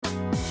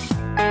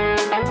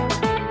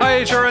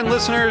HRN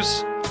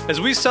listeners.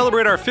 As we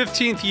celebrate our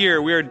 15th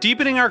year, we are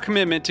deepening our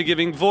commitment to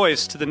giving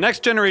voice to the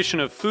next generation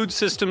of food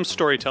systems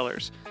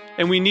storytellers,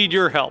 and we need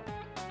your help.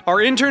 Our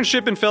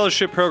internship and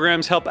fellowship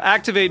programs help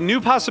activate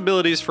new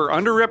possibilities for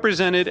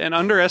underrepresented and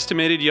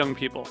underestimated young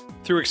people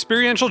through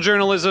experiential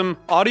journalism,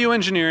 audio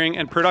engineering,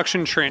 and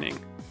production training.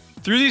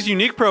 Through these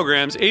unique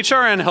programs,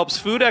 HRN helps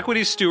food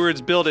equity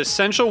stewards build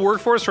essential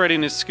workforce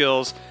readiness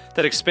skills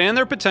that expand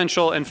their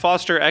potential and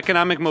foster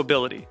economic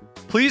mobility.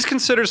 Please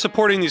consider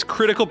supporting these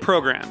critical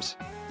programs.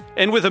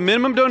 And with a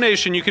minimum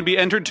donation, you can be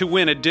entered to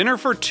win a dinner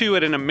for two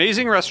at an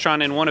amazing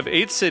restaurant in one of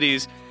 8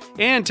 cities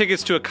and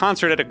tickets to a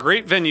concert at a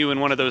great venue in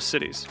one of those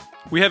cities.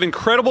 We have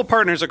incredible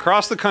partners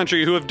across the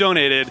country who have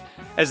donated,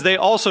 as they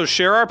also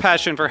share our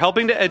passion for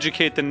helping to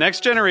educate the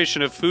next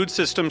generation of food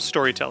systems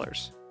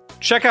storytellers.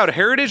 Check out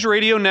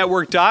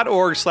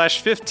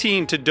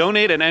heritageradionetwork.org/15 to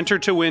donate and enter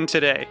to win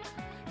today.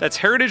 That's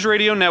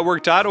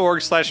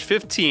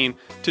heritageradionetwork.org/15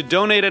 to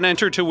donate and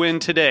enter to win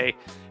today.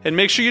 And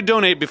make sure you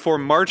donate before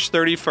March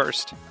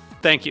 31st.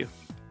 Thank you.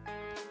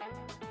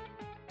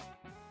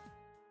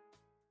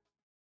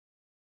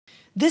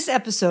 This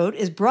episode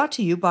is brought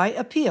to you by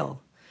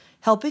Appeal,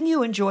 helping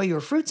you enjoy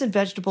your fruits and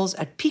vegetables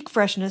at peak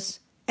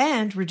freshness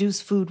and reduce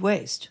food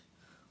waste.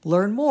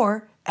 Learn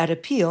more at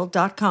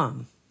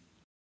appeal.com.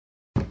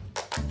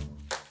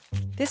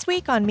 This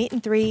week on Meat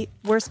and Three,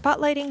 we're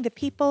spotlighting the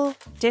people,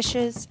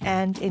 dishes,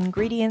 and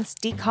ingredients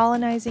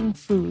decolonizing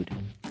food.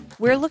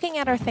 We're looking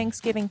at our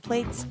Thanksgiving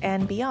plates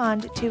and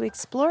beyond to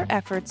explore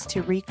efforts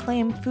to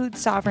reclaim food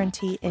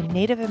sovereignty in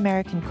Native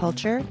American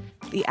culture,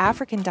 the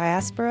African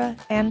diaspora,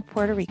 and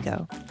Puerto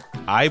Rico.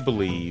 I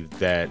believe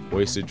that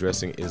oyster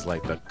dressing is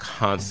like the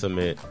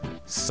consummate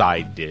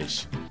side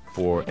dish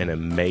for an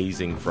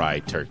amazing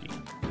fried turkey.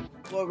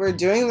 What we're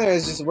doing there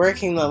is just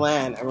working the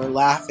land, and we're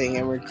laughing,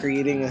 and we're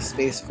creating a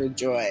space for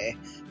joy.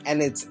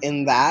 And it's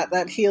in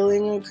that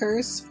healing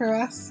occurs for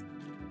us.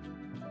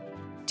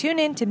 Tune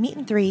in to Meat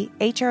and Three,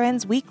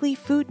 HRN's weekly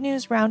food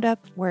news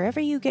roundup, wherever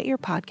you get your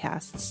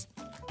podcasts.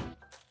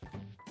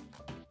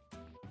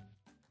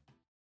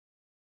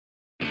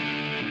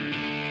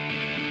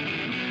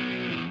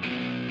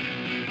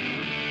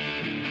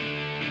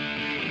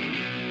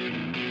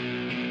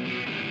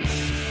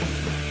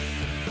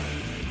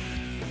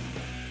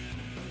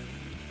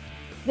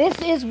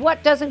 This is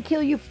What Doesn't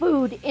Kill You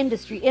Food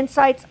Industry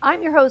Insights.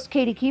 I'm your host,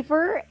 Katie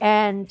Kiefer,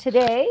 and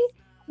today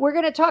we're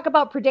going to talk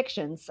about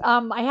predictions.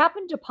 I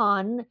happened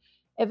upon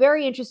a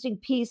very interesting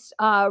piece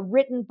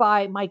written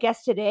by my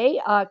guest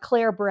today,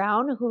 Claire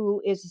Brown,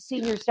 who is a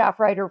senior staff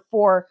writer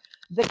for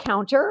The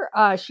Counter.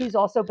 She's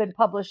also been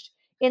published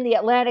in The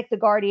Atlantic, The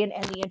Guardian,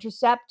 and The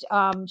Intercept.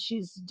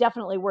 She's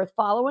definitely worth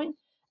following.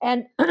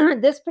 And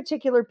this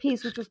particular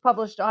piece, which was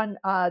published on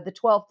the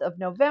 12th of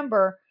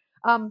November,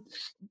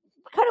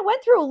 kind of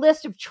went through a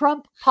list of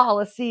Trump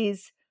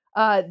policies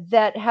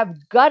that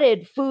have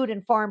gutted food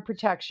and farm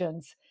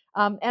protections.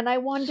 And I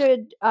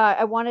wanted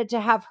to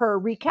have her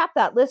recap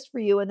that list for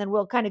you, and then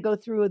we'll kind of go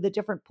through the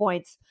different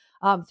points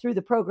through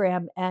the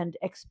program and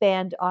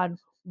expand on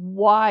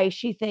why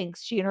she and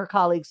her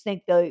colleagues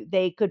think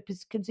they could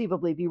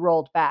conceivably be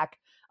rolled back,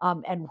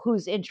 and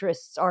whose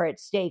interests are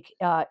at stake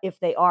if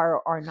they are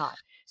or not.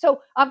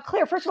 So,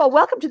 Claire, first of all,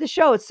 welcome to the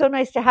show. It's so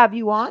nice to have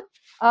you on.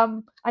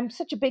 I'm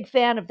such a big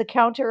fan of The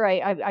Counter.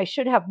 I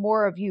should have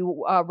more of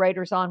you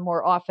writers on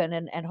more often,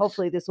 and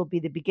hopefully this will be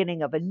the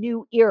beginning of a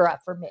new era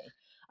for me.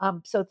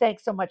 So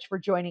thanks so much for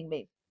joining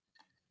me.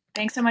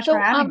 Thanks so much for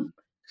having me.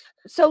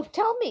 So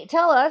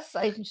tell us,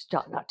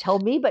 not tell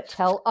me, but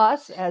tell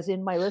us, as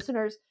in my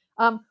listeners,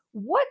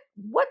 what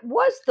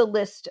was the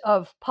list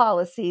of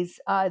policies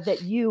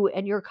that you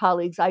and your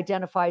colleagues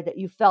identified that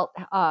you felt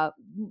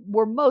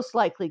were most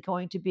likely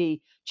going to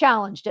be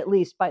challenged, at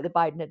least by the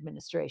Biden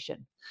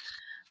administration?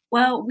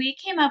 Well, we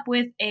came up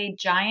with a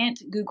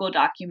giant Google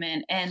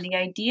document, and the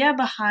idea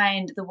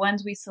behind the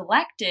ones we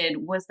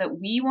selected was that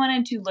we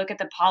wanted to look at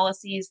the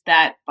policies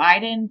that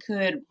Biden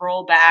could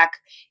roll back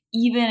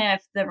even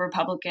if the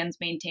Republicans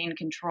maintain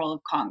control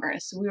of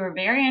Congress. So we were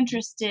very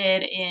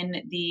interested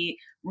in the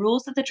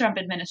rules that the Trump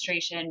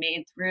administration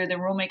made through the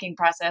rulemaking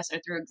process or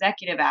through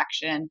executive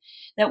action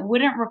that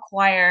wouldn't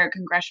require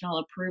congressional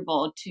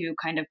approval to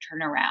kind of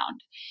turn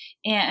around.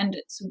 And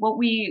so what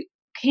we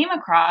came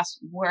across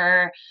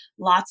were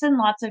lots and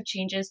lots of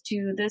changes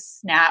to the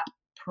SNAP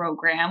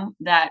program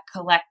that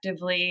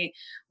collectively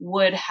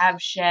would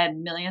have shed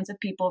millions of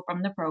people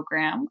from the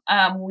program.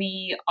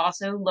 We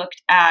also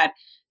looked at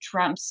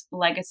Trump's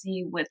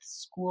legacy with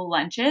school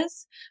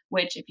lunches,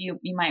 which, if you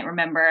might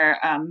remember,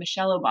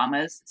 Michelle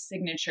Obama's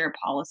signature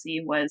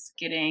policy was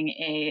getting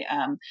a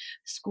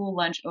school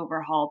lunch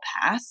overhaul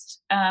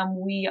passed.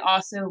 We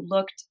also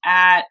looked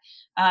at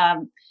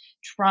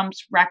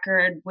Trump's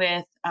record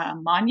with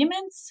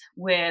monuments,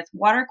 with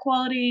water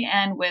quality,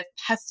 and with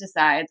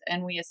pesticides.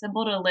 And we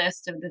assembled a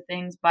list of the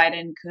things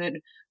Biden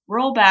could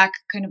roll back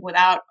kind of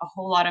without a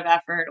whole lot of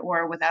effort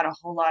or without a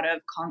whole lot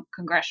of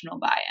congressional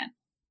buy-in.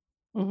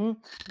 Hmm.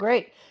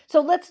 Great.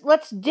 So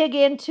let's dig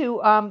into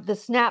the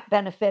SNAP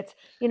benefits.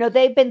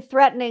 They've been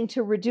threatening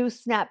to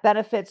reduce SNAP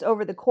benefits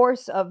over the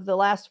course of the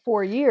last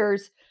 4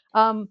 years,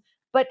 um,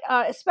 but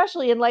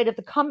especially in light of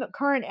the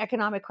current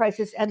economic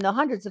crisis and the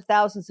hundreds of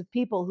thousands of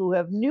people who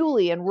have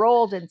newly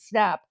enrolled in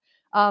SNAP.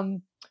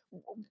 Um,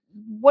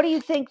 what do you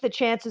think the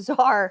chances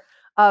are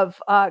of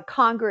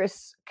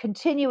Congress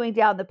continuing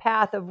down the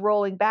path of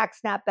rolling back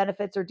SNAP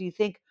benefits, or do you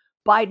think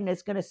Biden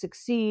is going to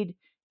succeed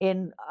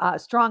in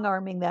strong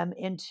arming them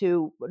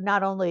into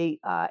not only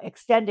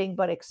extending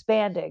but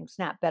expanding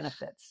SNAP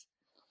benefits?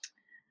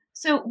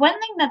 So, one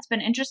thing that's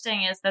been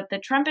interesting is that the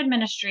Trump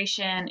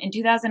administration in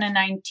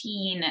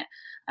 2019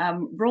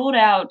 rolled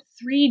out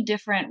 3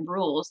 different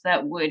rules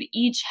that would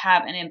each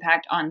have an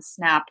impact on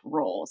SNAP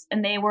rolls.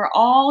 And they were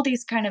all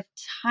these kind of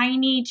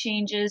tiny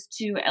changes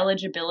to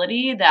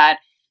eligibility that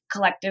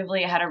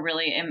collectively had a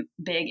really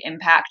big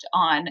impact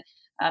on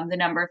the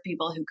number of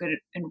people who could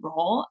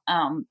enroll.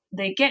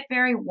 They get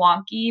very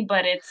wonky,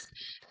 but it's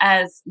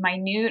as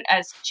minute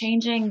as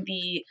changing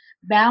the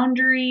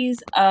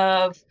boundaries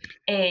of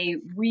a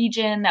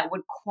region that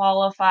would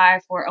qualify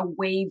for a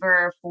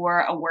waiver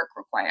for a work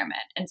requirement.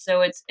 And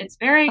so it's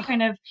very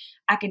kind of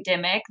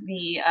academic,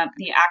 the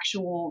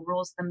actual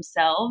rules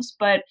themselves.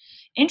 But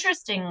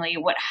interestingly,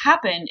 what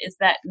happened is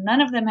that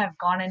none of them have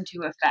gone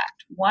into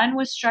effect. One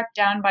was struck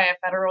down by a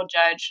federal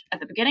judge at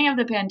the beginning of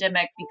the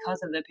pandemic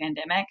because of the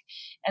pandemic,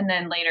 and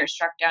then later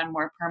struck down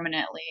more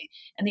permanently.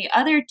 And the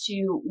other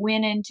 2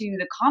 went into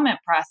the comment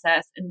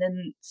process, and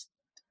then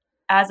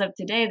as of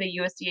today, the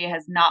USDA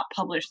has not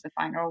published the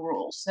final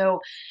rules. So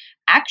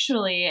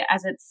actually,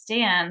 as it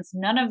stands,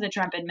 none of the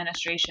Trump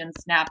administration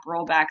SNAP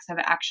rollbacks have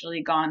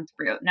actually gone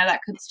through. Now,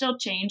 that could still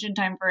change in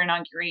time for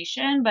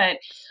inauguration, but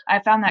I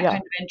found that kind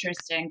of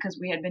interesting because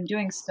we had been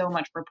doing so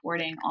much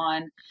reporting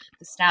on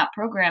the SNAP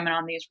program and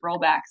on these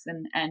rollbacks,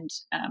 and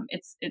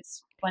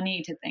it's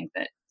funny to think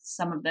that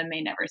some of them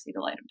may never see the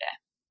light of day.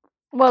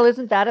 Well,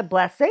 isn't that a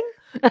blessing?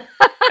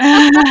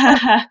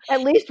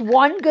 At least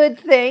one good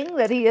thing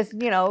that he has,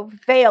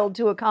 failed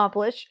to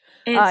accomplish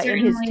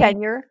in his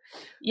tenure.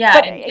 Yeah.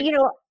 But,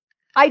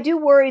 I do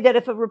worry that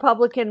if a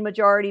Republican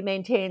majority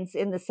maintains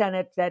in the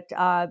Senate, that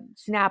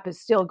SNAP is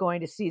still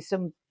going to see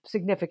some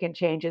significant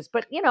changes.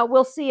 But,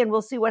 we'll see, and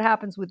we'll see what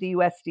happens with the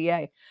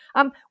USDA.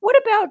 What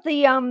about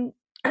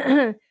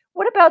the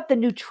what about the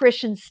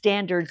nutrition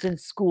standards in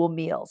school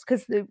meals?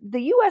 Because the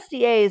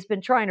USDA has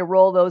been trying to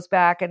roll those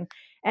back,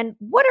 and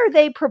what are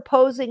they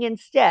proposing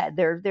instead?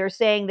 They're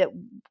saying that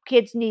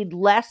kids need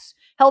less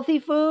healthy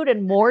food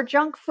and more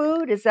junk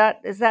food. Is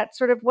that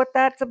sort of what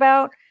that's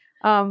about?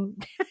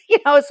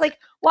 It's like,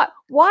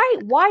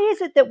 why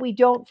is it that we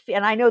don't?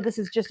 And I know this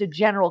is just a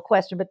general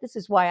question, but this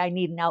is why I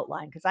need an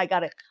outline,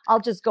 because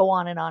I'll just go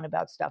on and on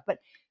about stuff. But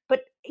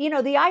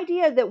the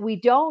idea that we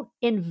don't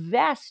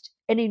invest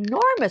an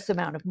enormous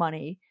amount of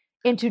money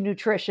into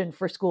nutrition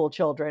for school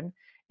children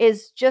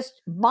is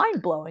just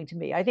mind blowing to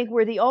me. I think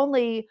we're the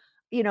only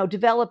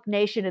developed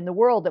nation in the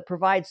world that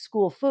provides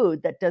school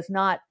food that does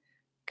not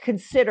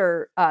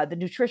consider the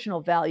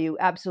nutritional value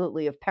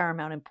absolutely of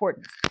paramount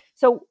importance.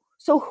 So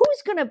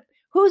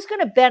who's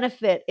gonna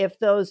benefit if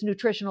those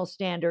nutritional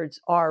standards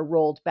are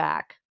rolled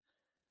back?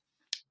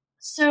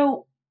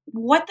 So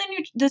what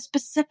the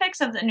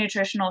specifics of the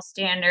nutritional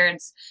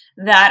standards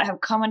that have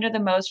come under the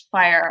most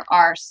fire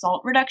are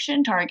salt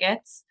reduction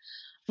targets,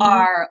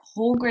 are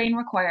whole grain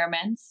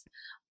requirements,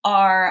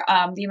 are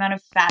the amount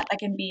of fat that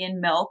can be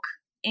in milk,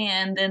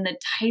 and then the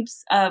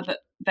types of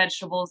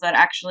vegetables that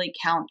actually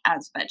count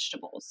as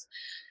vegetables.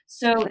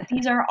 So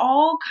these are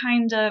all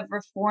kind of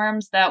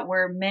reforms that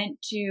were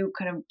meant to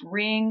kind of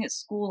bring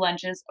school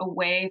lunches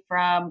away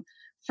from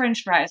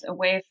French fries,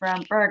 away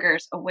from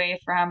burgers, away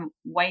from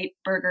white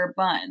burger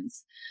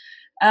buns.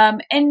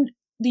 And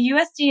the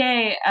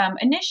USDA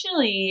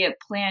initially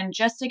planned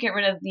just to get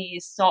rid of the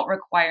salt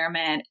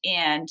requirement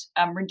and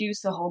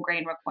reduce the whole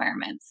grain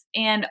requirements.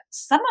 And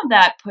some of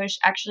that push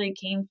actually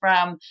came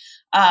from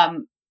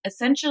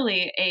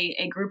essentially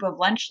a group of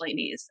lunch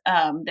ladies.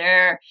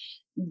 They're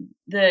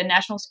the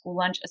National School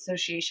Lunch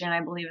Association,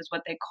 I believe is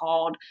what they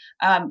called,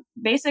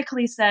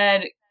 basically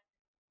said,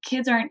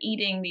 kids aren't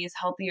eating these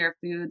healthier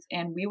foods,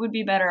 and we would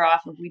be better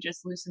off if we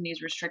just loosen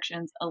these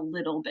restrictions a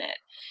little bit.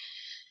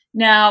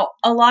 Now,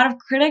 a lot of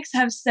critics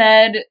have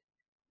said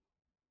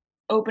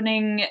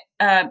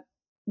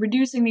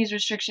reducing these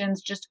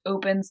restrictions just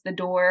opens the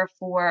door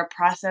for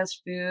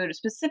processed food,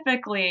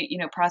 specifically,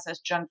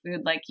 processed junk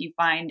food like you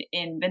find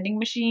in vending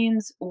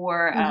machines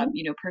or,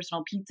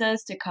 personal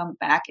pizzas to come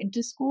back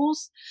into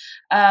schools.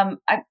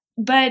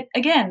 But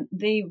again,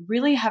 they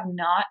really have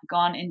not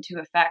gone into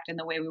effect in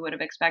the way we would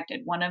have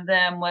expected. One of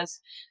them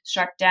was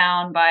struck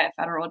down by a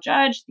federal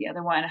judge. The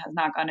other one has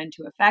not gone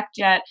into effect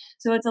yet.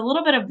 So it's a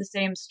little bit of the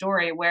same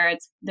story where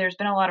there's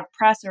been a lot of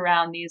press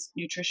around these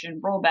nutrition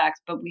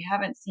rollbacks, but we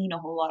haven't seen a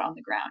whole lot on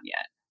the ground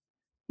yet.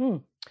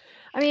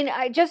 I mean,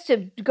 just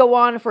to go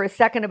on for a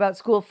second about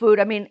school food,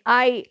 I mean,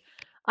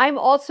 I'm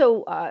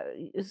also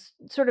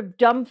sort of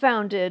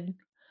dumbfounded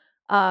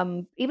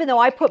even though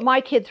I put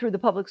my kid through the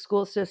public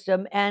school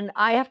system, and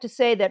I have to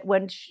say that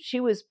when she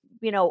was,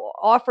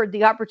 offered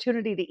the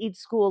opportunity to eat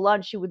school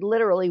lunch, she would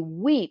literally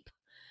weep.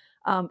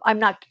 I'm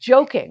not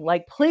joking.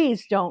 Like,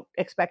 please don't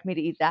expect me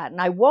to eat that,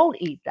 and I won't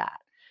eat that.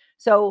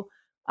 So,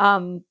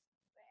 and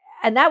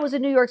that was a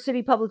New York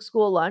City public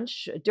school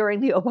lunch during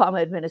the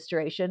Obama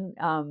administration.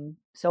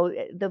 So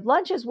the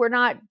lunches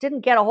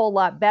didn't get a whole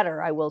lot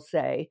better, I will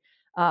say,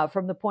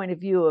 from the point of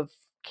view of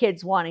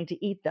kids wanting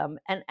to eat them.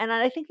 And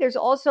I think there's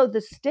also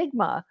the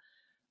stigma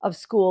of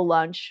school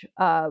lunch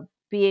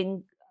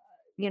being,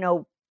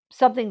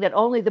 something that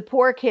only the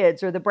poor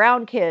kids or the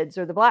brown kids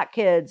or the black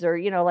kids or,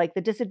 like the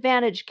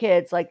disadvantaged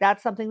kids, like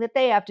that's something that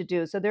they have to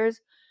do. So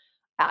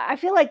I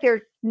feel like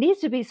there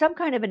needs to be some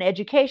kind of an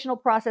educational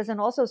process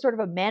and also sort of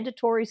a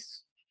mandatory,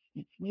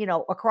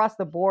 across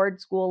the board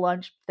school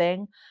lunch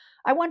thing.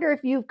 I wonder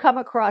if you've come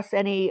across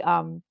any,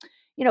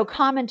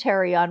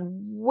 commentary on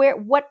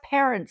what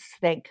parents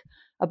think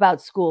about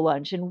school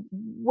lunch and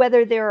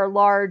whether there are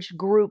large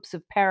groups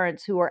of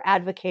parents who are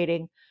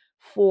advocating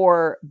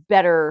for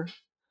better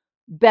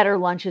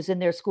lunches in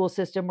their school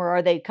system, or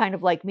are they kind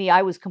of like me?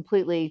 I was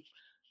completely,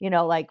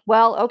 like,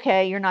 well,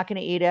 okay, you're not going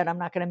to eat it. I'm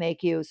not going to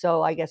make you.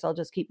 So I guess I'll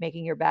just keep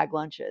making your bag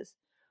lunches.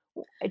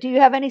 Do you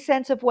have any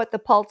sense of what the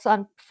pulse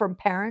from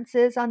parents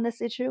is on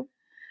this issue?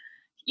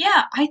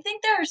 Yeah, I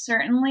think there are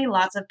certainly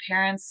lots of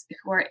parents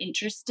who are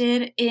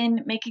interested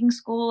in making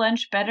school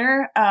lunch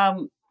better.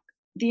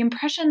 The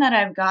impression that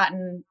I've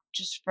gotten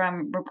just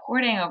from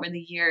reporting over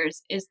the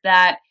years is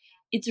that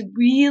it's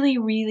really,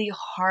 really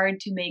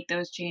hard to make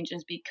those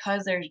changes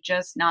because there's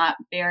just not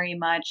very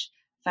much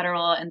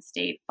federal and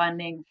state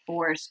funding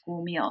for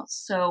school meals.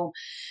 So,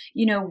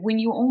 when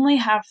you only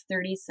have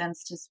 30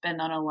 cents to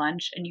spend on a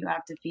lunch and you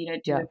have to feed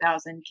it to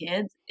 1,000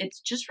 kids, it's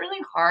just really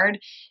hard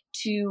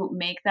to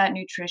make that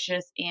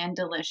nutritious and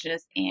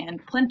delicious and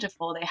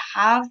plentiful. They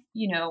have,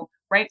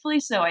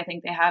 rightfully so, I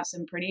think they have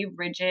some pretty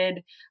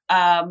rigid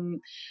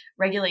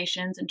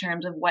regulations in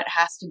terms of what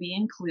has to be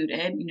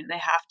included. They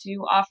have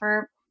to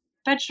offer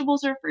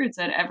vegetables or fruits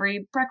at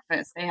every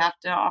breakfast. They have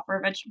to offer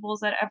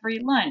vegetables at every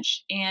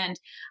lunch. And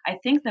I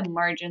think the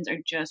margins are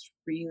just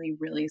really,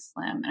 really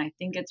slim. And I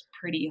think it's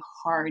pretty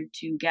hard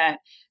to get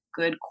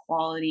good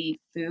quality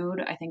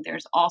food. I think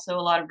there's also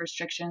a lot of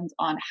restrictions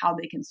on how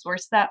they can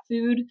source that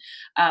food.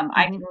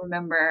 I can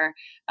remember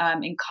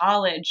in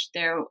college,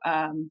 there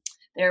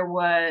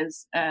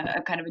was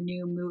a kind of a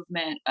new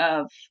movement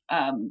of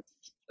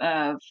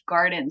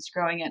gardens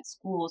growing at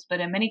schools, but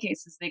in many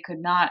cases, they could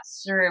not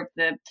serve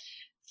the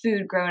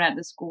food grown at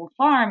the school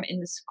farm in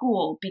the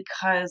school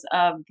because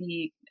of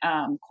the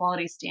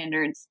quality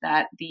standards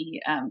that the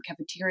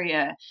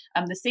cafeteria,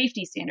 the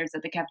safety standards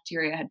that the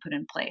cafeteria had put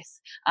in place.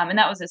 And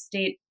that was a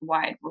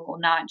statewide rule,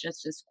 not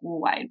just a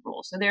school-wide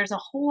rule. So there's a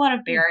whole lot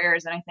of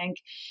barriers. And I think,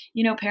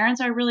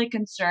 parents are really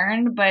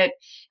concerned, but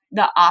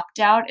the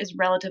opt-out is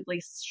relatively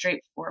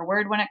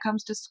straightforward when it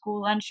comes to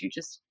school lunch. You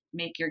just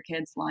make your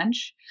kids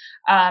lunch.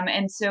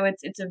 And so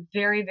it's a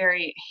very,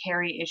 very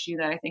hairy issue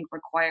that I think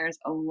requires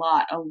a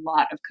lot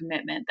of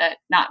commitment that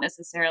not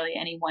necessarily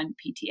any one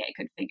PTA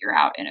could figure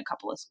out in a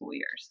couple of school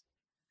years.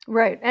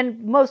 Right.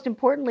 And most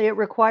importantly, it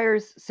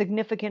requires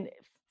significant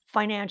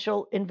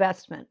financial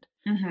investment.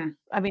 Mm-hmm.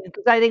 I mean,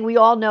 because I think we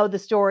all know the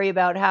story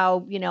about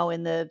how,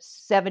 in the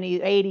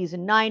 70s, 80s,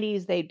 and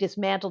 90s, they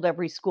dismantled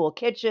every school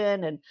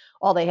kitchen and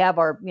all they have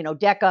are,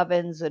 deck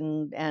ovens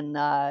and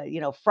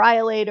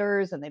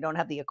fryolators, and they don't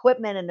have the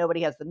equipment and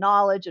nobody has the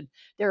knowledge. And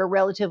there are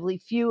relatively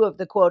few of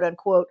the quote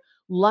unquote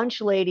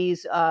lunch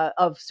ladies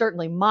of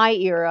certainly my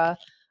era.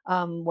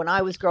 When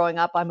I was growing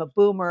up, I'm a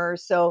boomer.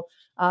 So,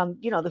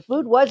 the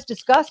food was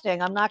disgusting.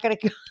 I'm not going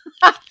to,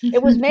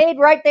 it was made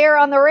right there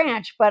on the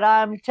ranch, but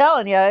I'm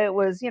telling you, it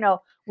was,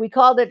 we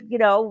called it,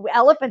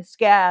 elephant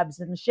scabs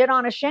and shit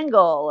on a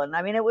shingle. And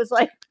I mean, it was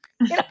like,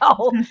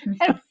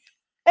 and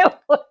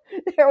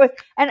there was,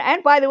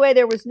 and by the way,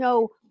 there was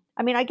no,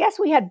 I mean, I guess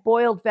we had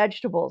boiled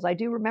vegetables. I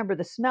do remember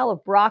the smell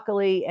of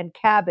broccoli and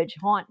cabbage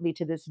haunt me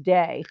to this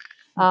day.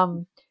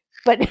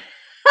 But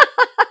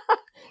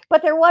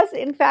but there was,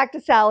 in fact,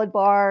 a salad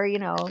bar,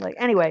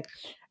 anyway,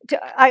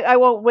 I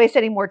won't waste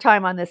any more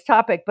time on this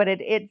topic, but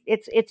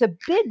it's a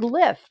big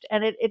lift.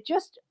 And it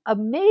just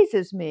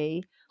amazes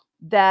me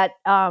that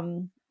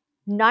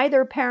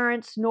neither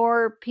parents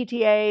nor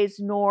PTAs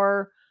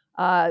nor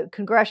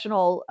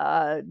congressional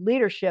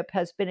leadership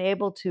has been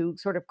able to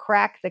sort of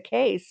crack the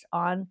case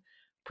on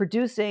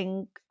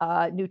producing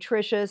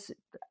nutritious,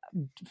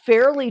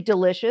 fairly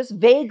delicious,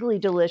 vaguely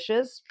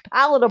delicious,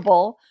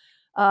 palatable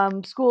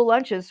school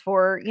lunches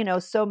for,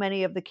 so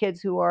many of the kids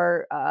who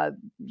are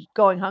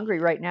going hungry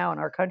right now in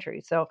our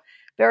country. So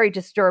very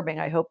disturbing.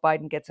 I hope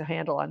Biden gets a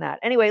handle on that.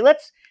 Anyway,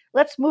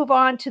 let's move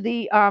on to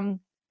the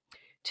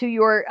to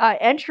your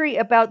entry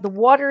about the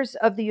Waters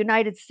of the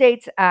United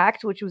States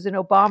Act, which was an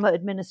Obama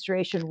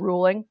administration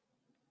ruling,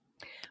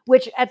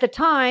 which at the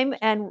time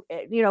and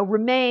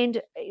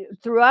remained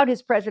throughout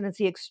his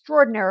presidency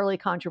extraordinarily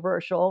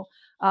controversial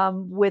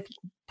with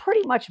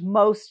pretty much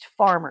most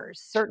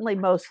farmers, certainly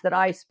most that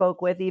I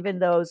spoke with, even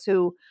those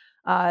who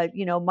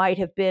might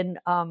have been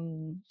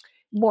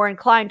more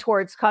inclined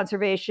towards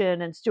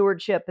conservation and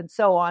stewardship and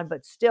so on,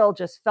 but still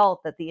just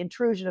felt that the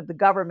intrusion of the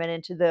government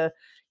into the,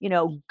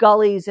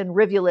 gullies and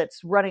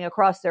rivulets running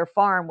across their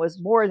farm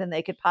was more than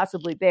they could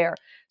possibly bear.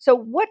 So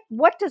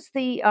what does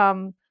the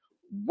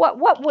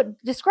what would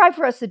describe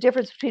for us the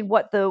difference between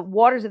what the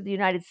Waters of the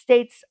United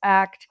States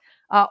Act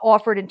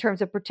offered in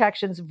terms of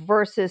protections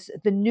versus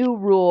the new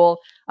rule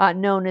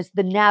known as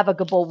the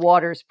Navigable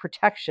Waters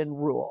Protection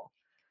Rule?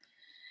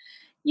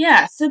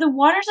 Yeah, so the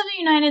Waters of the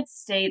United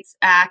States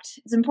Act,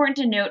 it's important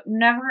to note,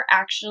 never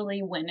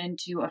actually went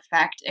into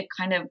effect. It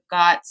kind of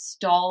got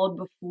stalled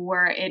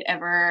before it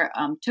ever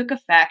took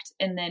effect,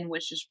 and then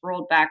was just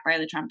rolled back by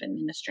the Trump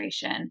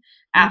administration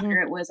after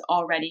it was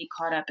already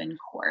caught up in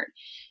court.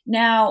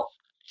 Now,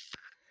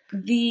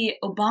 the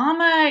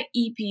Obama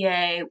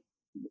EPA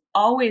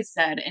always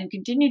said, and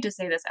continued to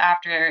say this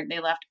after they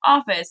left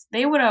office,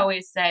 they would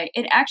always say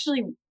it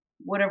actually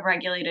would have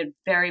regulated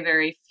very,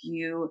 very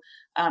few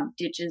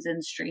ditches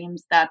and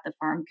streams that the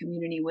farm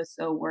community was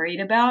so worried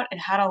about. It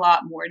had a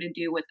lot more to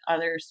do with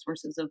other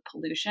sources of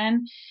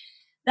pollution.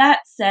 That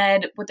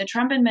said, with the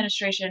Trump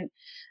administration,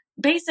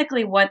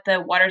 basically what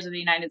the Waters of the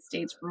United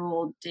States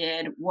rule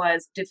did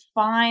was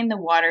define the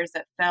waters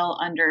that fell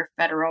under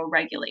federal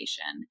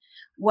regulation.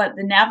 What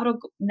the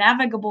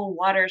Navigable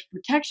Waters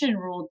Protection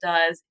Rule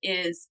does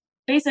is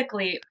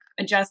basically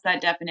adjust that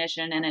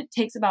definition, and it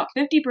takes about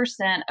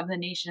 50% of the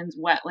nation's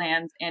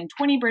wetlands and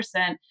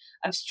 20%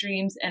 of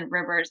streams and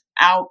rivers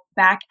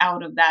back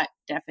out of that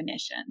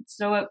definition.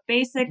 So it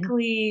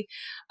basically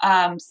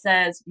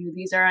says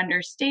these are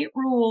under state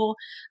rule.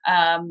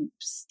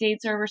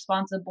 States are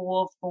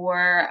responsible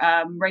for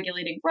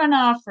regulating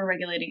runoff, for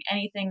regulating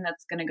anything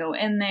that's going to go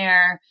in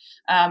there.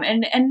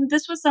 And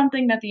this was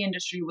something that the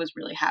industry was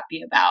really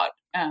happy about,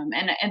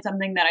 and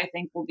something that I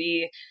think will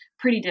be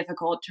pretty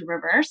difficult to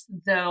reverse,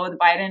 though the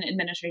Biden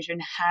administration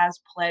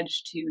has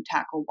pledged to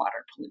tackle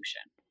water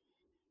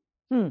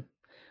pollution.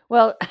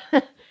 Well,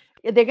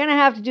 they're going to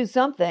have to do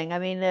something. I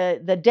mean,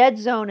 the dead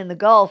zone in the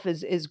Gulf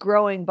is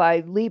growing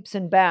by leaps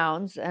and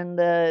bounds, and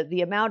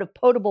the amount of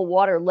potable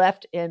water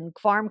left in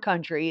farm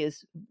country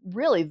is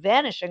really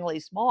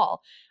vanishingly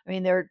small. I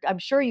mean, I'm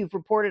sure you've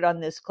reported on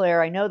this,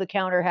 Claire. I know the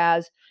Counter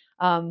has.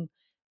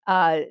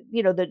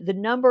 The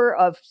number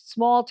of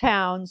small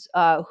towns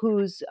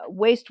whose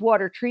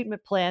wastewater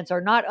treatment plants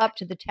are not up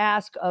to the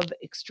task of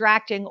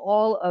extracting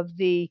all of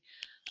the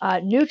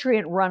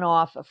nutrient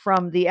runoff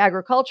from the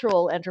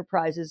agricultural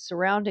enterprises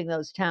surrounding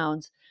those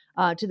towns,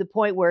 to the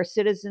point where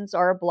citizens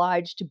are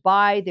obliged to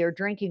buy their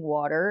drinking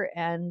water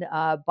and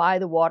buy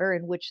the water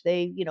in which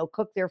they,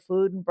 cook their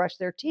food and brush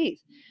their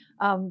teeth,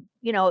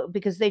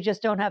 because they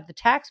just don't have the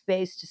tax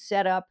base to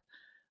set up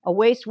a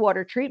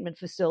wastewater treatment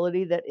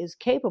facility that is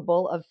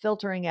capable of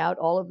filtering out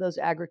all of those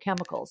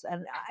agrochemicals.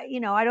 And,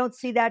 I don't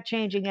see that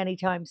changing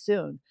anytime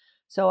soon.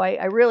 So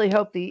I really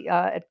hope the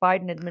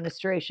Biden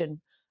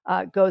administration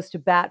goes to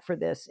bat for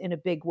this in a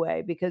big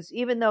way, because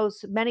even though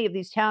many of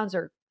these towns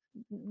are,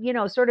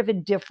 sort of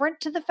indifferent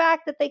to the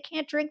fact that they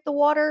can't drink the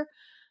water,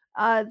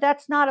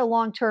 that's not a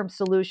long-term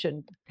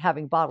solution,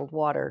 having bottled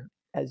water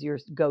as your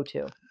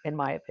go-to, in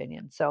my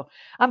opinion. So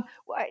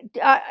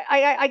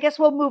I guess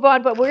we'll move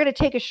on, but we're going to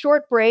take a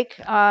short break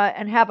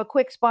and have a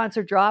quick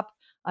sponsor drop.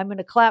 I'm going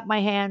to clap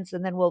my hands,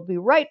 and then we'll be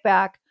right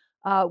back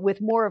with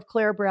more of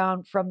Claire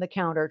Brown from the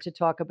Counter to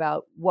talk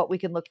about what we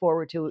can look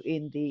forward to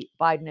in the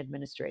Biden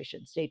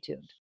administration. Stay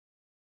tuned.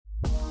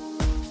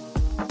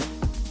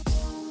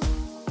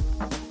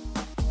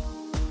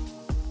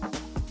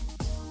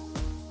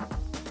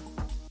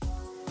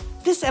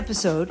 This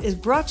episode is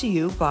brought to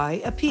you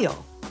by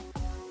Appeal.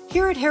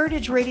 Here at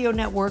Heritage Radio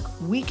Network,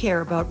 we care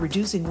about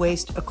reducing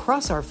waste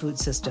across our food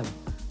system,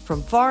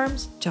 from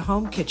farms to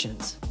home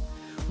kitchens.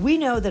 We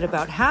know that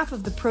about half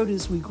of the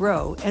produce we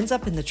grow ends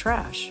up in the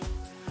trash.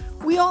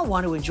 We all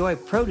want to enjoy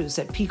produce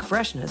at peak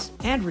freshness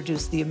and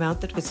reduce the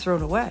amount that gets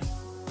thrown away.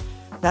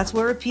 That's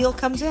where Appeal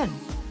comes in.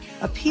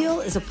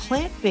 Appeal is a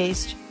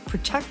plant-based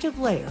protective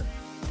layer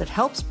that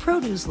helps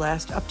produce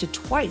last up to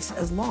twice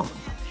as long.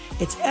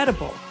 It's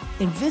edible,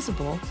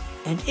 invisible,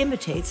 and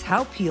imitates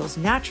how peels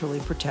naturally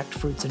protect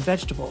fruits and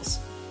vegetables.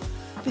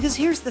 Because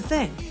here's the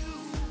thing,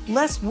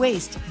 less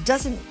waste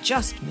doesn't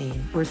just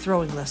mean we're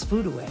throwing less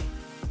food away.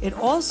 It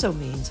also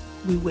means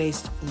we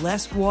waste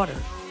less water,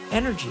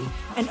 energy,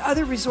 and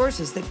other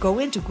resources that go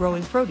into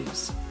growing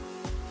produce.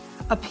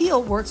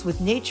 Appeal works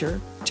with nature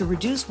to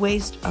reduce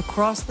waste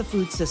across the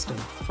food system,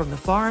 from the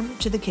farm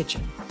to the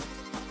kitchen.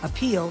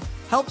 Appeal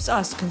helps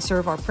us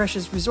conserve our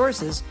precious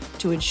resources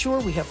to ensure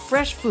we have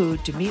fresh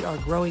food to meet our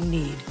growing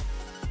need.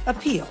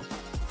 Appeal.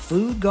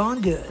 Food gone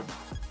good.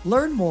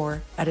 Learn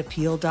more at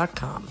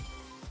appeal.com.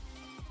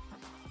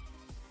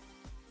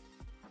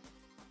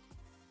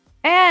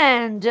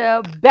 And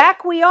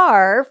back we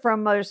are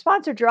from a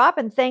sponsor drop,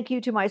 and thank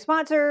you to my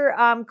sponsor,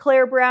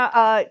 Claire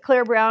Brown.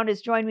 Claire Brown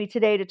has joined me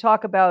today to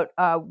talk about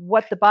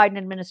what the Biden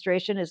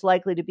administration is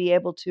likely to be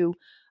able to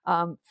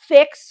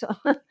fix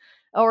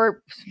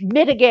or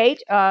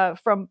mitigate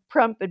from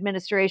Trump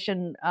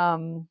administration.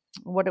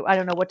 I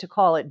don't know what to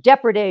call it.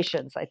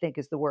 Depredations, I think,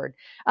 is the word.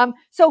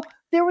 So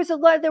there was a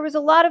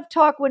lot of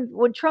talk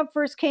when Trump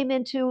first came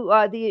into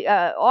the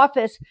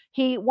office.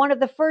 One of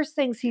the first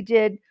things he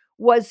did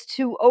was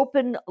to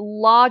open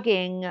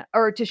logging,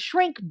 or to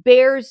shrink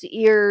Bears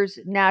Ears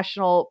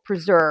National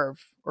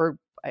Preserve, or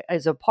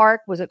as a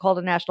park. Was it called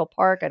a national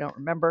park? I don't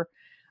remember.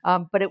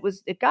 But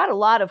it got a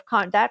lot of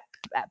that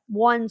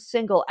one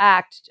single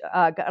act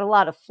got a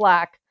lot of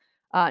flack.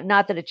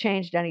 Not that it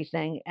changed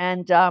anything,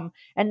 and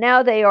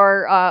now they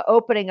are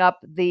opening up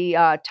the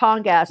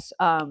Tongass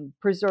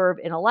Preserve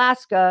in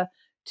Alaska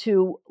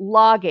to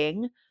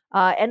logging,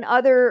 and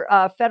other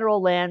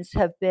federal lands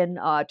have been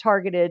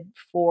targeted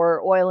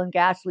for oil and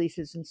gas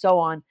leases and so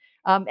on.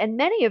 And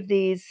many of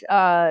these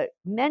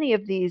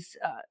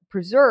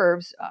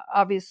preserves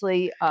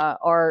obviously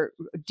are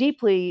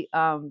deeply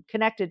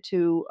connected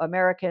to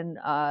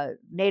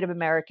Native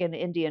American,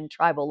 Indian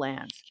tribal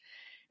lands,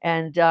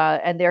 and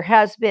there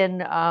has been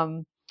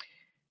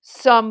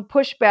some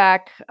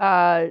pushback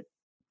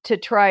to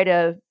try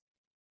to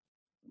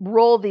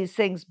roll these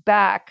things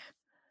back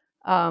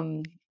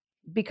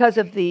because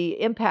of the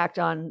impact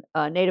on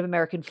Native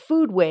American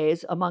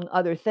foodways, among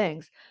other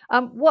things.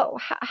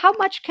 How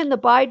much can the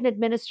Biden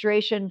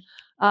administration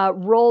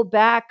roll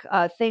back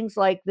things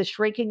like the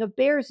shrinking of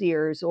Bears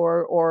Ears,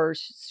 or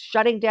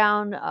shutting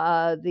down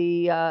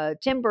the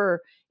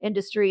timber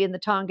industry in the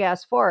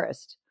Tongass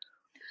forest?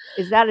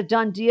 Is that a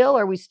done deal?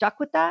 Are we stuck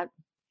with that?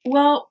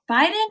 Well,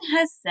 Biden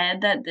has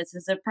said that this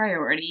is a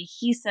priority.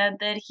 He said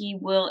that he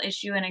will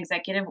issue an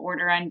executive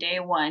order on day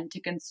one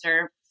to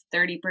conserve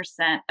 30%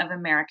 of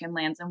American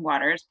lands and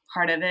waters,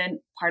 part of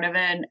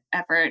an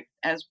effort,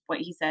 as what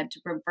he said,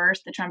 to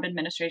reverse the Trump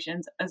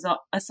administration's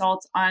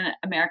assaults on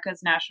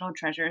America's national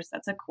treasures.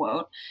 That's a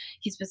quote.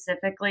 He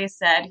specifically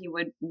said he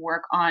would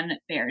work on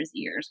Bears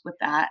Ears with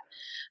that.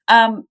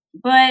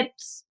 But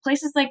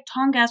places like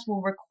Tongass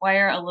will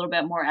require a little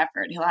bit more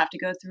effort. He'll have to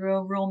go through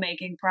a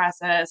rulemaking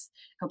process.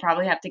 He'll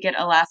probably have to get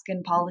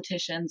Alaskan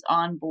politicians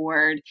on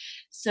board.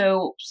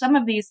 So some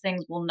of these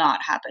things will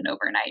not happen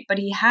overnight. But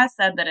he has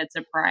said that it's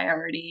a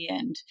priority,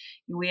 and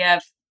we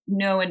have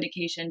no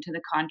indication to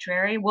the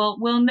contrary. We'll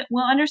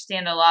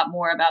understand a lot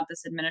more about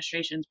this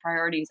administration's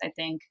priorities, I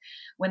think,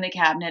 when the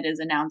cabinet is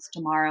announced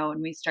tomorrow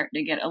and we start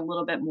to get a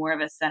little bit more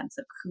of a sense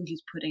of who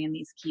he's putting in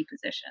these key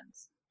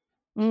positions.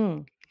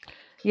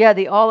 Yeah,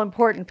 the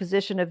all-important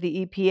position of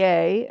the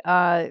EPA.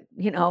 I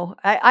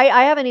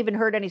haven't even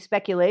heard any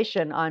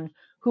speculation on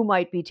who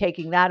might be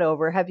taking that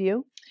over. Have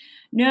you?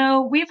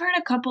 No, we've heard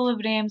a couple of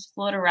names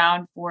float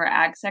around for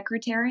Ag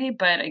Secretary,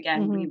 but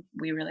again,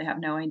 we really have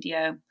no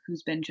idea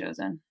who's been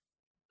chosen.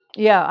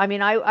 Yeah, I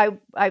mean,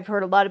 I've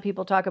heard a lot of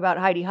people talk about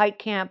Heidi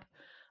Heitkamp,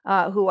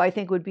 who I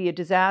think would be a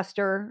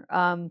disaster.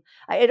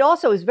 It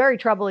also is very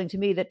troubling to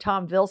me that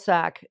Tom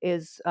Vilsack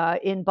is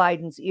in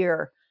Biden's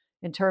ear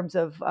in terms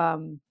of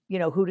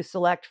who to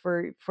select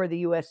for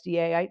the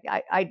USDA.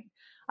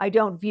 I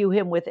don't view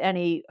him with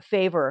any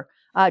favor.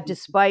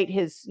 Despite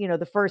his,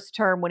 the first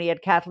term when he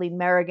had Kathleen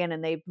Merrigan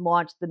and they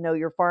launched the Know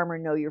Your Farmer,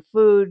 Know Your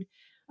Food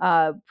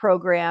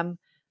program,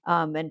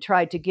 and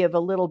tried to give a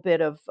little bit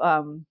of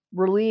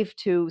relief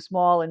to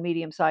small and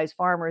medium-sized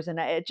farmers. And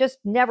it just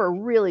never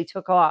really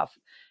took off.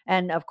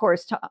 And of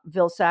course,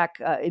 Vilsack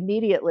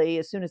immediately,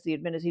 as soon as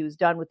he was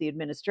done with the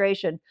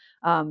administration,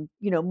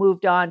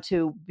 moved on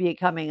to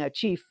becoming a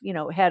chief,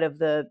 head of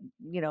the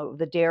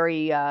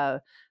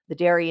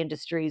dairy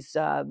industry's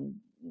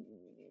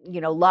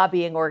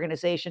lobbying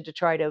organization to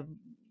try to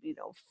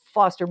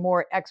foster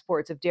more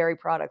exports of dairy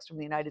products from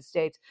the United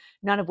States,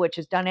 none of which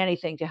has done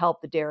anything to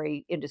help the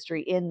dairy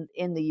industry in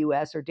the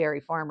US or dairy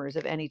farmers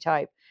of any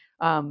type,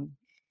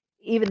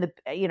 even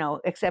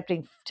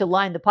excepting to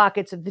line the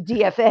pockets of the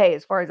DFA,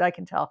 as far as I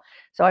can tell.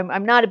 So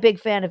I'm not a big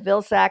fan of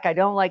Vilsack. I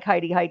don't like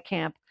Heidi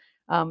Heitkamp,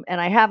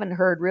 and I haven't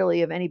heard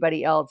really of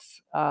anybody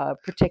else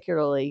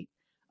particularly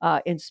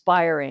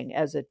inspiring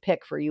as a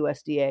pick for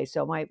USDA.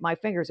 So my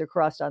fingers are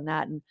crossed on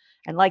that.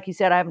 And like you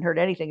said, I haven't heard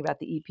anything about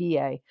the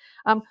EPA.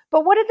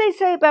 But what did they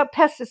say about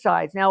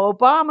pesticides? Now,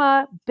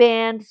 Obama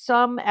banned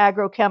some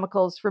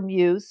agrochemicals from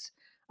use,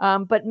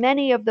 but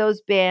many of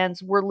those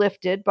bans were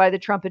lifted by the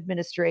Trump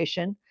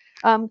administration.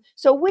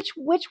 So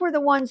which were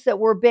the ones that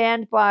were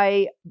banned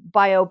by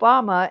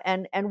Obama,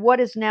 and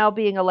what is now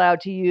being allowed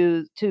to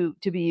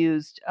be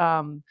used?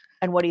 And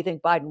what do you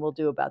think Biden will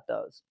do about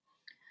those?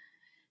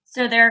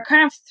 So there are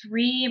kind of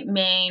three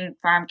main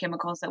farm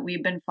chemicals that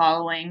we've been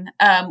following.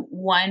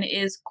 One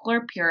is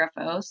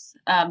chlorpyrifos.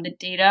 The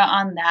data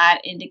on that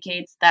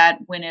indicates that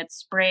when it's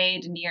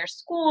sprayed near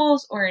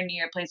schools or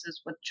near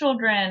places with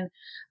children,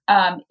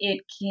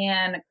 it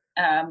can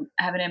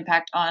have an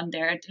impact on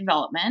their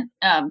development.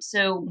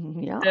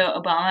 The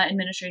Obama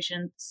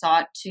administration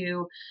sought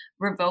to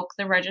revoke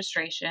the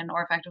registration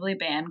or effectively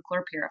ban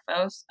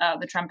chlorpyrifos.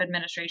 The Trump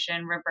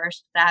administration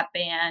reversed that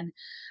ban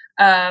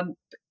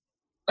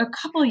a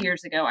couple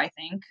years ago, I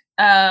think.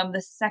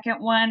 The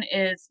second one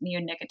is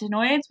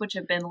neonicotinoids, which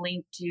have been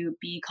linked to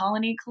bee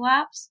colony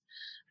collapse.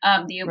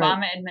 The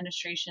Obama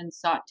administration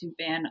sought to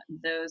ban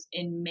those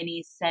in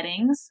many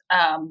settings,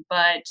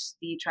 but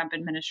the Trump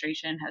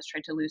administration has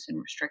tried to loosen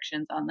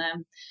restrictions on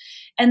them.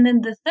 And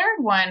then the third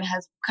one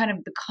has kind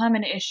of become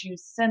an issue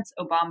since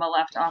Obama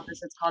left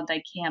office. It's called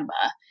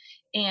dicamba,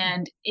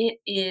 and it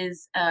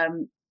is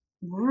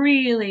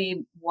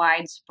really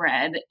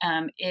widespread.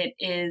 It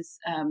is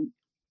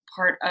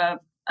part of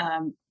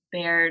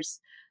Bayer's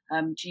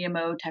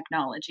GMO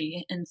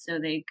technology. And so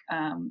they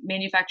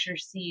manufacture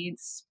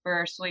seeds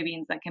for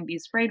soybeans that can be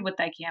sprayed with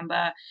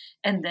dicamba.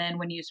 And then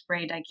when you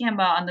spray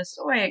dicamba on the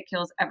soy, it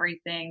kills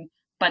everything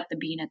but the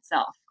bean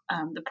itself.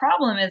 The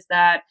problem is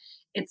that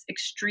it's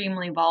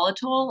extremely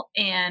volatile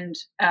and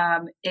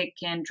it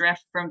can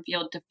drift from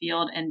field to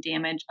field and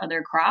damage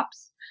other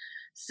crops.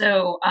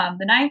 So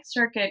the Ninth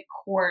Circuit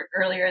Court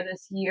earlier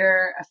this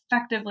year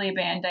effectively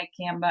banned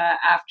dicamba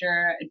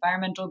after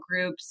environmental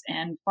groups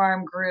and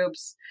farm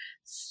groups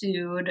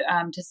sued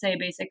to say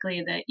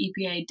basically the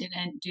EPA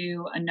didn't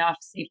do enough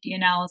safety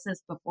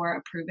analysis before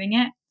approving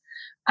it.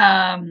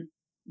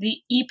 The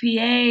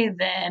EPA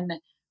then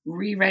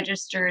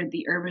re-registered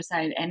the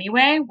herbicide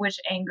anyway, which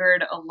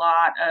angered a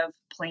lot of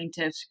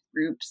plaintiffs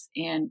groups,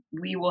 and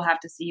we will have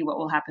to see what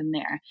will happen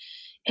there.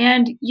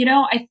 And,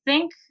 I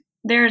think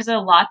there's a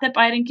lot that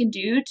Biden can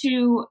do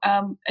to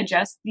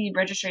adjust the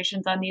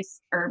registrations on these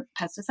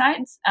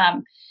pesticides.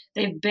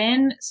 They've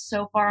been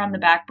so far on the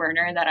back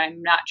burner that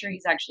I'm not sure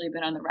he's actually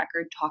been on the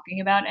record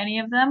talking about any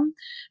of them.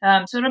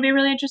 So it'll be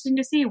really interesting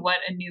to see what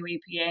a new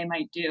EPA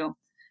might do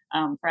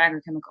for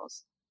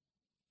agrochemicals.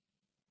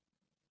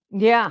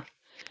 Yeah.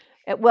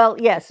 Well,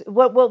 yes.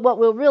 What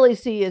we'll really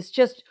see is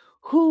just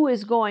who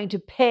is going to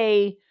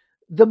pay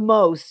the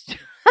most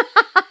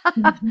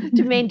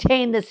to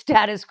maintain the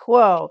status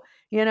quo.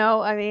 We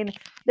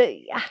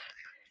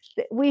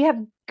have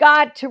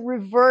got to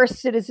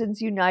reverse Citizens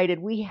United.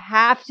 We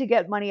have to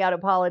get money out of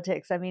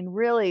politics.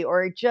 Really,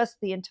 or just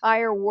the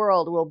entire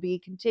world will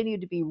continue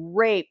to be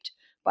raped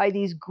by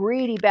these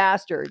greedy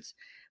bastards.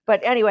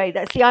 But anyway,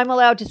 I'm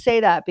allowed to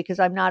say that because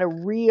I'm not a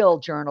real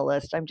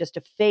journalist. I'm just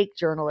a fake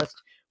journalist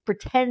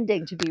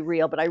pretending to be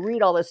real. But I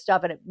read all this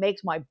stuff and it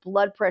makes my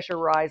blood pressure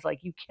rise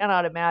like you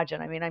cannot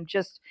imagine.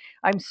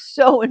 I'm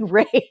so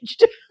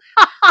enraged.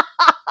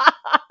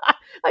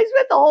 I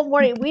spent the whole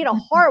morning. We had a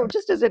horrible,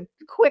 just as a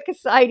quick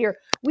aside here,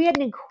 we had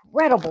an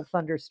incredible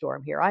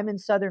thunderstorm here. I'm in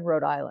southern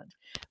Rhode Island.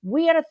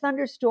 We had a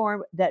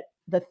thunderstorm that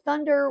the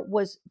thunder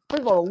was,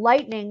 first of all, the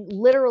lightning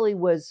literally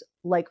was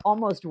like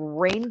almost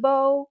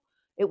rainbow.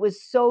 It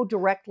was so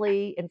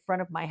directly in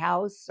front of my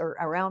house or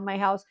around my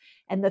house.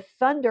 And the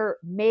thunder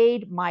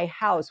made my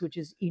house, which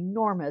is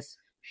enormous,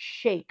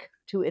 shake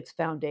to its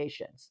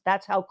foundations.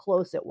 That's how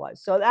close it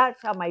was. So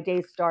that's how my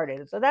day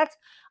started. So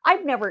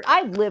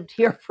I've lived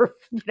here for,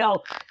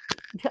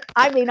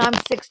 I'm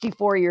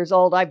 64 years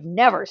old. I've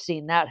never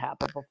seen that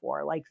happen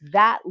before. Like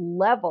that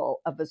level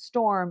of a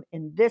storm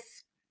in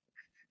this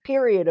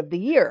period of the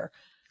year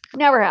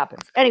never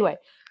happens. Anyway,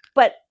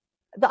 but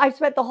I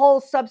spent the whole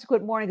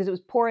subsequent morning, because it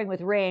was pouring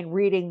with rain,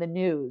 reading the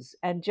news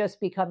and just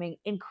becoming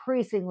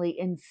increasingly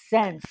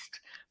incensed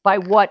by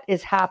what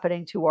is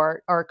happening to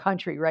our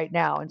country right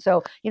now. And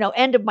so,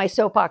 end of my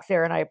soapbox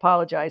there. And I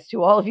apologize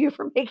to all of you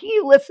for making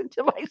you listen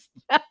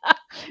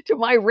to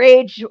my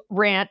rage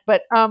rant.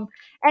 But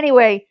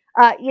anyway,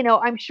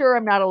 I'm sure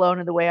I'm not alone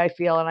in the way I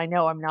feel, and I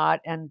know I'm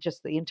not. And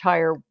just the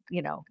entire,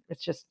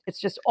 it's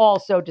just all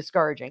so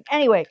discouraging.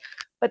 Anyway,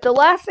 but the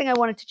last thing I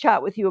wanted to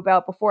chat with you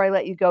about before I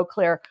let you go,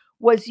 Claire,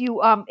 was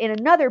you in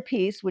another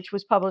piece, which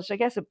was published, I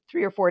guess,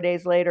 3 or 4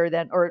 days later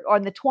or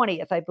on the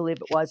 20th, I believe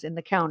it was, in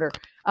the Counter.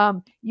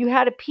 You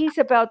had a piece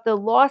about the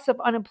loss of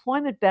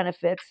unemployment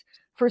benefits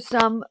for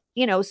some,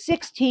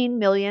 16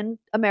 million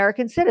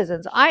American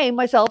citizens. I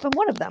myself am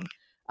one of them.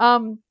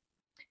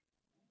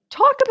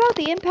 Talk about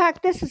the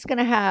impact this is going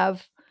to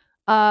have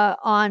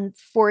on,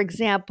 for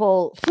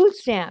example, food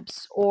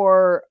stamps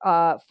or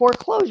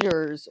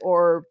foreclosures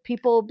or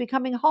people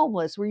becoming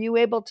homeless. Were you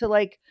able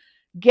to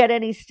get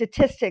any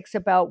statistics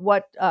about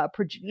what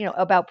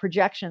about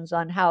projections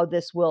on how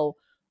this will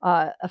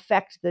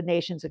affect the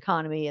nation's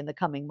economy in the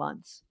coming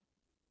months?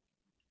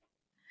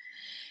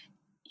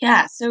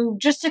 Yeah, so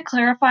just to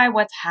clarify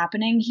what's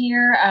happening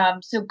here,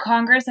 so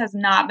Congress has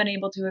not been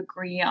able to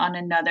agree on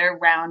another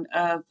round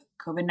of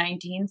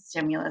COVID-19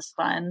 stimulus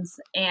funds,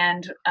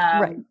 and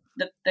right.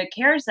 The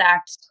CARES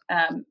Act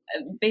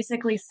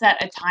basically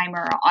set a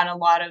timer on a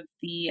lot of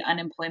the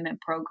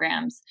unemployment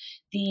programs.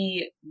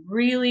 The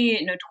really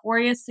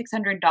notorious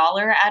 $600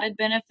 added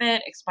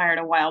benefit expired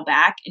a while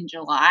back in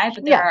July,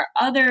 but there are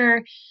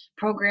other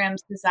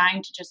programs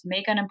designed to just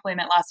make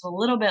unemployment last a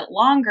little bit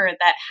longer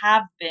that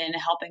have been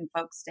helping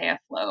folks stay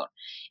afloat.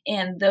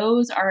 And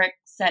those are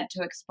set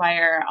to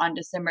expire on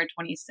December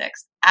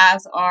 26th,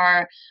 as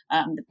are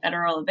the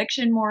federal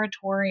eviction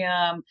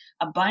moratorium.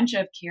 A bunch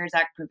of CARES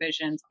Act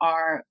provisions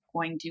are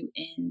going to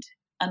end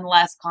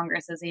unless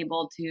Congress is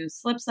able to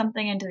slip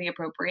something into the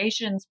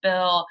appropriations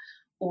bill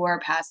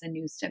or pass a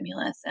new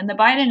stimulus. And the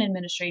Biden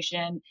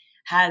administration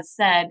has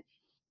said,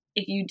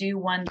 if you do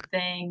one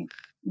thing,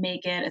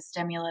 make it a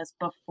stimulus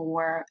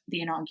before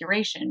the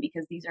inauguration,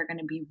 because these are going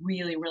to be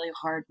really, really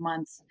hard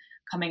months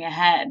coming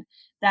ahead.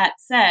 That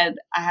said,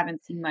 I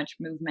haven't seen much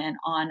movement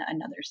on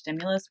another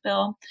stimulus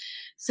bill.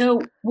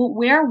 So what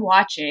we're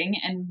watching,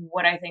 and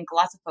what I think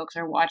lots of folks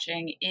are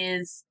watching,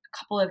 is a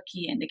couple of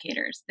key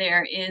indicators.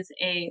 There is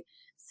a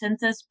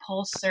Census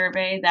Pulse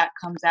survey that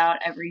comes out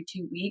every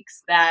 2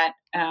 weeks that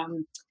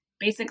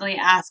basically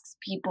asks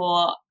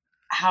people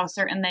how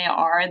certain they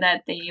are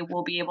that they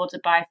will be able to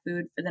buy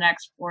food for the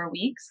next 4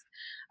 weeks.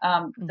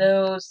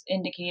 Those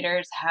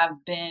indicators have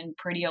been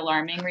pretty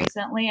alarming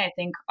recently. I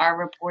think our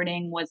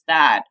reporting was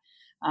that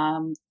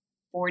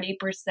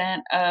 40%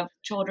 of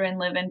children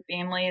live in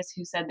families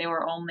who said they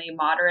were only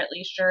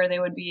moderately sure they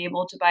would be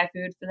able to buy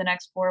food for the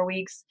next 4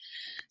 weeks.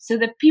 So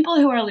the people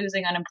who are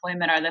losing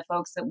unemployment are the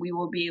folks that we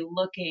will be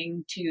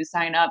looking to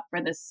sign up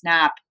for the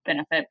SNAP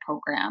benefit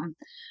program,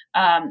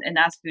 and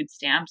that's food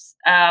stamps.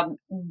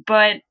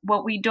 But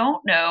what we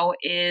don't know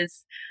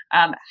is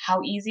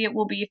how easy it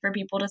will be for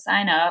people to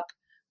sign up,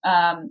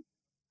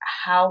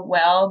 how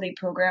well the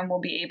program will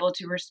be able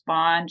to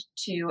respond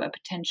to a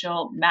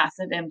potential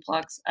massive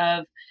influx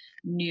of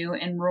new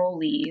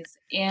enrollees,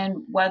 and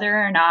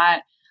whether or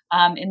not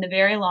in the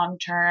very long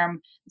term,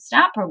 the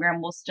SNAP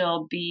program will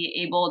still be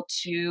able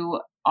to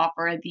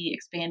offer the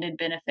expanded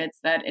benefits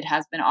that it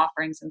has been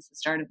offering since the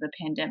start of the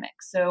pandemic.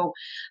 So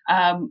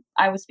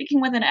I was speaking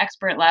with an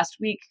expert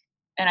last week,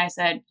 and I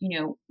said,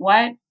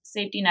 what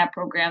safety net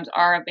programs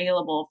are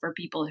available for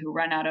people who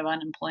run out of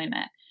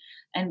unemployment?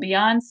 And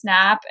beyond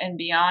SNAP and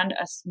beyond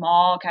a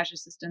small cash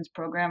assistance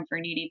program for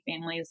needy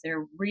families,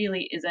 there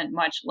really isn't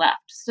much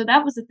left. So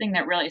that was the thing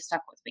that really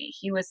stuck with me.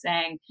 He was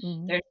saying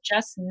there's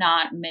just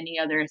not many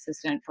other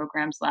assistance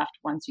programs left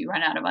once you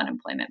run out of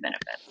unemployment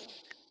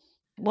benefits.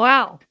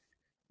 Wow.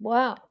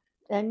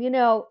 And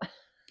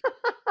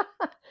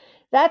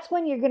that's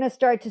when you're going to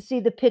start to see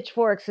the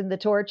pitchforks and the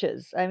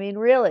torches. I mean,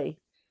 really,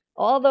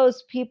 all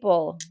those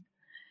people.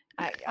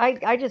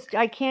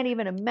 I can't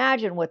even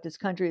imagine what this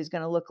country is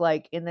going to look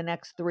like in the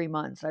next 3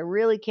 months. I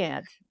really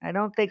can't. I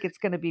don't think it's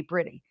going to be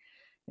pretty.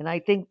 And I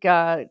think,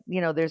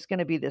 there's going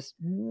to be this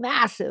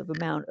massive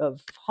amount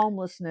of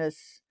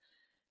homelessness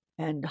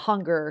and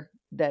hunger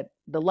that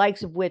the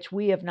likes of which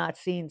we have not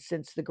seen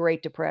since the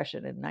Great Depression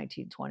in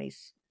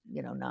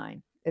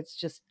 1929.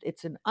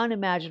 It's an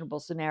unimaginable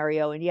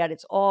scenario, and yet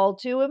it's all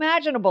too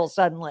imaginable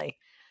suddenly.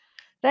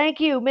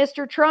 Thank you,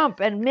 Mr. Trump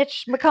and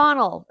Mitch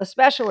McConnell,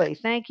 especially.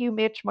 Thank you,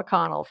 Mitch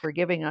McConnell, for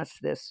giving us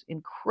this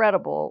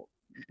incredible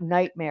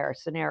nightmare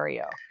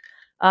scenario.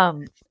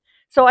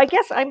 So I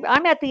guess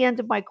I'm at the end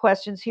of my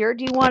questions here.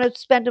 Do you want to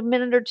spend a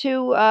minute or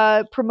two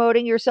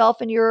promoting yourself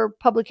and your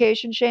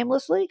publication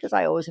shamelessly? Because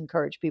I always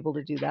encourage people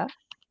to do that.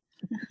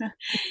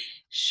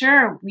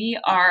 Sure. We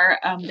are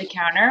The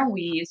Counter.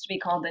 We used to be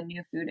called The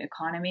New Food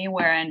Economy.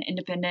 We're an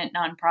independent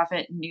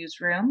nonprofit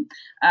newsroom.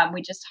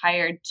 We just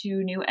hired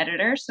 2 new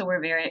editors, so we're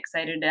very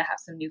excited to have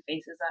some new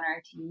faces on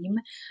our team.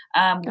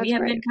 We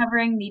have been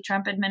covering the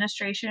Trump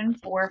administration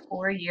for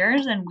 4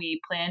 years, and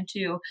we plan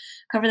to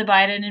cover the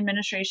Biden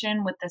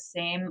administration with the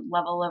same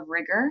level of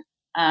rigor,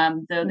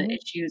 though the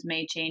issues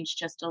may change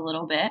just a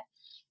little bit.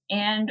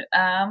 And,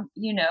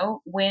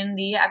 when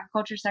the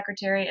Agriculture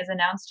Secretary is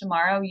announced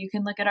tomorrow, you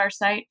can look at our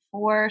site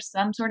for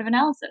some sort of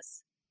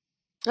analysis.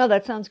 Oh,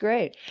 that sounds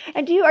great.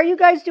 And are you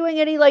guys doing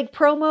any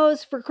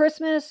promos for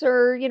Christmas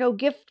or,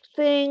 gift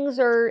things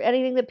or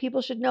anything that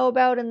people should know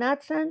about in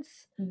that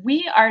sense?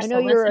 We are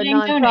soliciting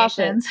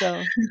donations.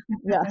 So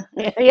yeah,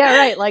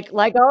 right. Like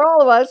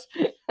all of us.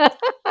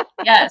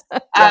 Yes.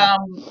 Yeah.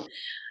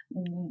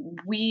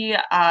 We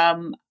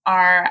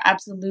are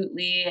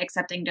absolutely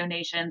accepting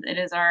donations. It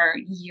is our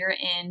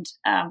year-end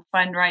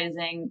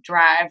fundraising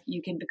drive.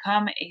 You can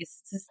become a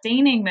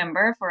sustaining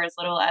member for as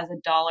little as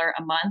 $1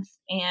 a month,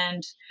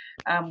 and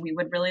we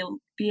would really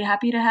be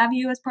happy to have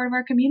you as part of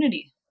our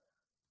community.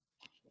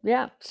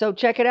 Yeah, so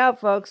check it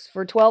out, folks.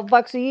 For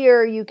 $12 a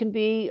year, you can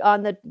be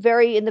in the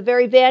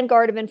very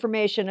vanguard of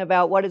information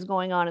about what is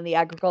going on in the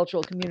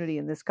agricultural community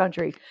in this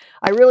country.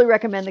 I really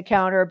recommend The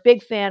Counter.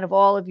 Big fan of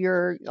all of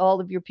your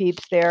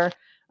peeps there.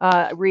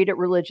 Read it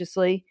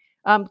religiously.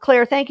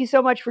 Claire, thank you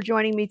so much for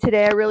joining me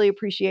today. I really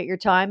appreciate your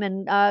time,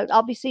 and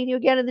I'll be seeing you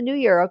again in the new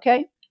year.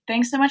 Okay.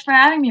 Thanks so much for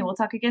having me. We'll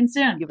talk again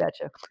soon. You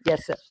betcha.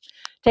 Yes, sir.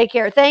 Take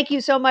care. Thank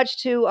you so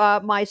much to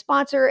my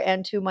sponsor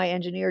and to my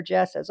engineer,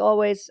 Jess, as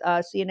always.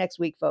 See you next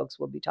week, folks.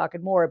 We'll be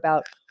talking more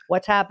about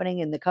what's happening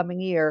in the coming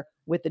year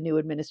with the new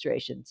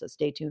administration. So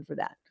stay tuned for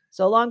that.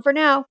 So long for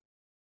now.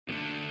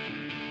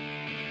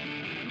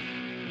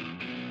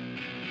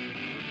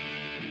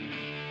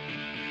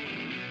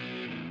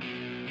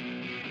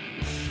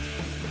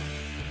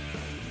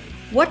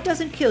 What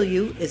Doesn't Kill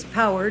You is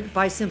powered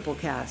by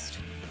Simplecast.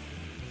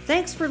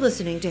 Thanks for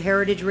listening to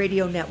Heritage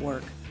Radio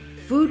Network,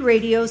 food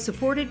radio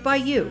supported by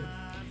you.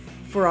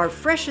 For our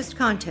freshest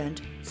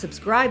content,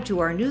 subscribe to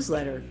our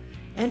newsletter.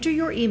 Enter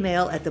your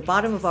email at the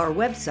bottom of our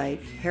website,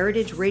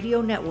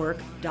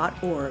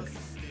 heritageradionetwork.org.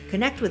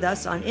 Connect with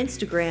us on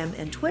Instagram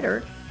and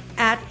Twitter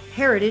at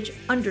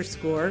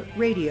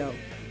 @heritage_radio.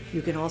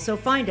 You can also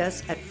find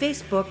us at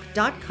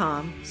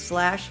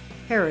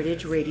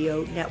facebook.com/Heritage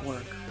Radio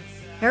Network.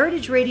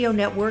 Heritage Radio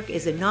Network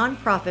is a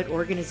nonprofit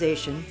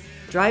organization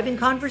driving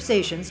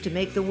conversations to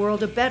make the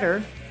world a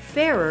better,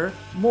 fairer,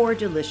 more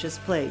delicious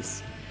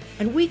place.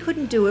 And we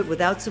couldn't do it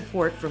without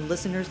support from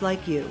listeners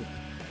like you.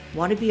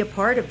 Want to be a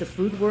part of the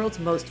food world's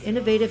most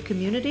innovative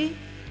community?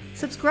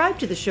 Subscribe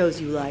to the shows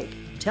you like,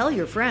 tell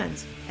your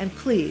friends, and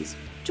please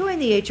join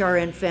the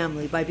HRN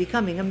family by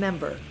becoming a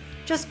member.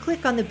 Just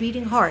click on the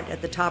beating heart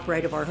at the top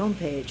right of our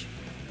homepage.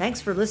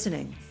 Thanks for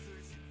listening.